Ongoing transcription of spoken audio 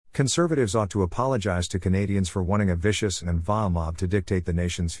Conservatives ought to apologize to Canadians for wanting a vicious and vile mob to dictate the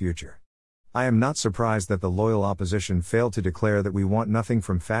nation's future. I am not surprised that the loyal opposition failed to declare that we want nothing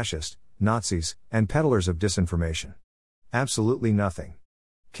from fascist, Nazis, and peddlers of disinformation. Absolutely nothing.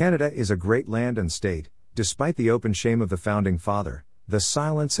 Canada is a great land and state, despite the open shame of the Founding Father, the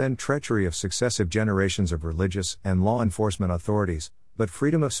silence and treachery of successive generations of religious and law enforcement authorities, but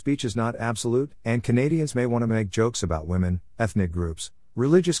freedom of speech is not absolute, and Canadians may want to make jokes about women, ethnic groups,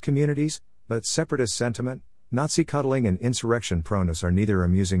 religious communities, but separatist sentiment, Nazi cuddling and insurrection proneness are neither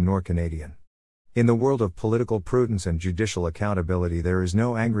amusing nor Canadian. In the world of political prudence and judicial accountability there is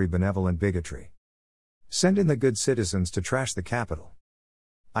no angry benevolent bigotry. Send in the good citizens to trash the capital.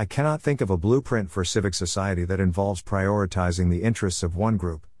 I cannot think of a blueprint for civic society that involves prioritizing the interests of one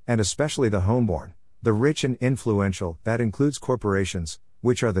group, and especially the homeborn, the rich and influential, that includes corporations,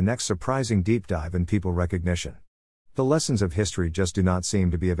 which are the next surprising deep dive in people recognition. The lessons of history just do not seem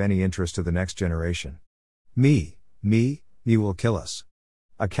to be of any interest to the next generation. Me will kill us.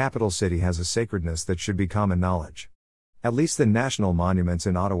 A capital city has a sacredness that should be common knowledge. At least the national monuments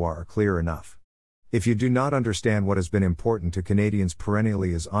in Ottawa are clear enough. If you do not understand what has been important to Canadians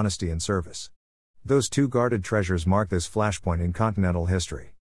perennially is honesty and service. Those two guarded treasures mark this flashpoint in continental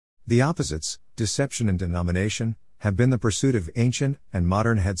history. The opposites, deception and denomination, have been the pursuit of ancient and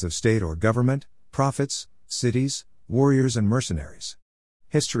modern heads of state or government, prophets, cities, warriors and mercenaries.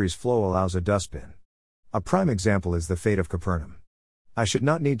 History's flow allows a dustbin. A prime example is the fate of Capernaum. I should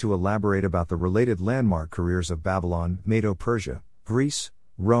not need to elaborate about the related landmark careers of Babylon, Medo-Persia, Greece,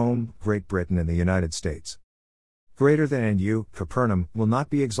 Rome, Great Britain and the United States. Greater than and you, Capernaum, will not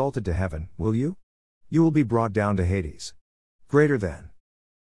be exalted to heaven, will you? You will be brought down to Hades. Greater than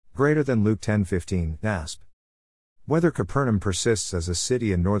Luke 10:15, NASB. Whether Capernaum persists as a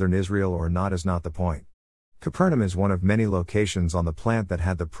city in northern Israel or not is not the point. Capernaum is one of many locations on the planet that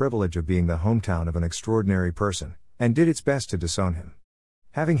had the privilege of being the hometown of an extraordinary person, and did its best to disown him.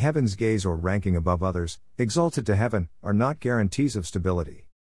 Having heaven's gaze or ranking above others, exalted to heaven, are not guarantees of stability.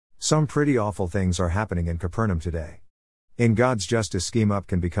 Some pretty awful things are happening in Capernaum today. In God's justice scheme, up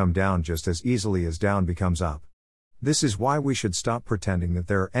can become down just as easily as down becomes up. This is why we should stop pretending that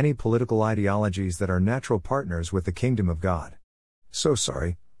there are any political ideologies that are natural partners with the kingdom of God. So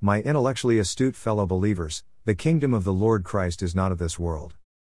sorry, my intellectually astute fellow believers, the kingdom of the Lord Christ is not of this world.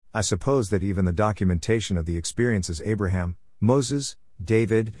 I suppose that even the documentation of the experiences Abraham, Moses,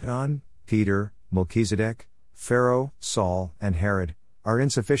 David, John, Peter, Melchizedek, Pharaoh, Saul, and Herod, are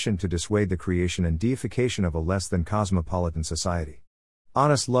insufficient to dissuade the creation and deification of a less than cosmopolitan society.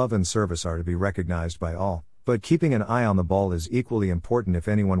 Honest love and service are to be recognized by all, but keeping an eye on the ball is equally important if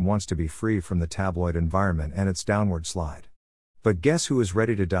anyone wants to be free from the tabloid environment and its downward slide. But guess who is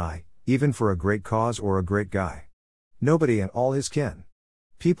ready to die, even for a great cause or a great guy? Nobody and all his kin.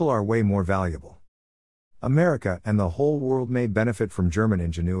 People are way more valuable. America and the whole world may benefit from German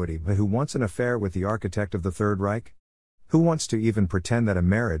ingenuity, but who wants an affair with the architect of the Third Reich? Who wants to even pretend that a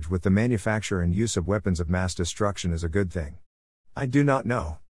marriage with the manufacture and use of weapons of mass destruction is a good thing? I do not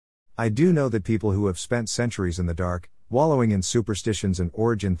know. I do know that people who have spent centuries in the dark, wallowing in superstitions and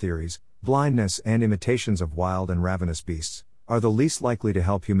origin theories, blindness and imitations of wild and ravenous beasts, are the least likely to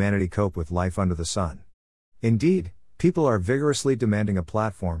help humanity cope with life under the sun. Indeed, people are vigorously demanding a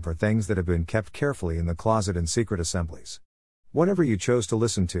platform for things that have been kept carefully in the closet in secret assemblies. Whatever you chose to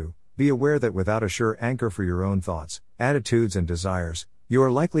listen to, be aware that without a sure anchor for your own thoughts, attitudes and desires, you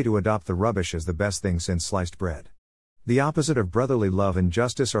are likely to adopt the rubbish as the best thing since sliced bread. The opposite of brotherly love and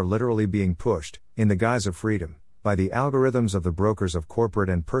justice are literally being pushed, in the guise of freedom, by the algorithms of the brokers of corporate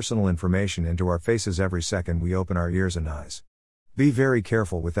and personal information into our faces every second we open our ears and eyes. Be very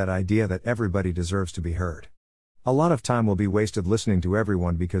careful with that idea that everybody deserves to be heard. A lot of time will be wasted listening to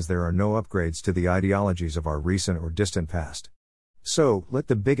everyone because there are no upgrades to the ideologies of our recent or distant past. So, let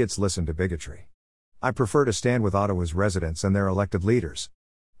the bigots listen to bigotry. I prefer to stand with Ottawa's residents and their elected leaders.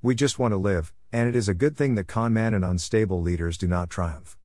 We just want to live, and it is a good thing that conman and unstable leaders do not triumph.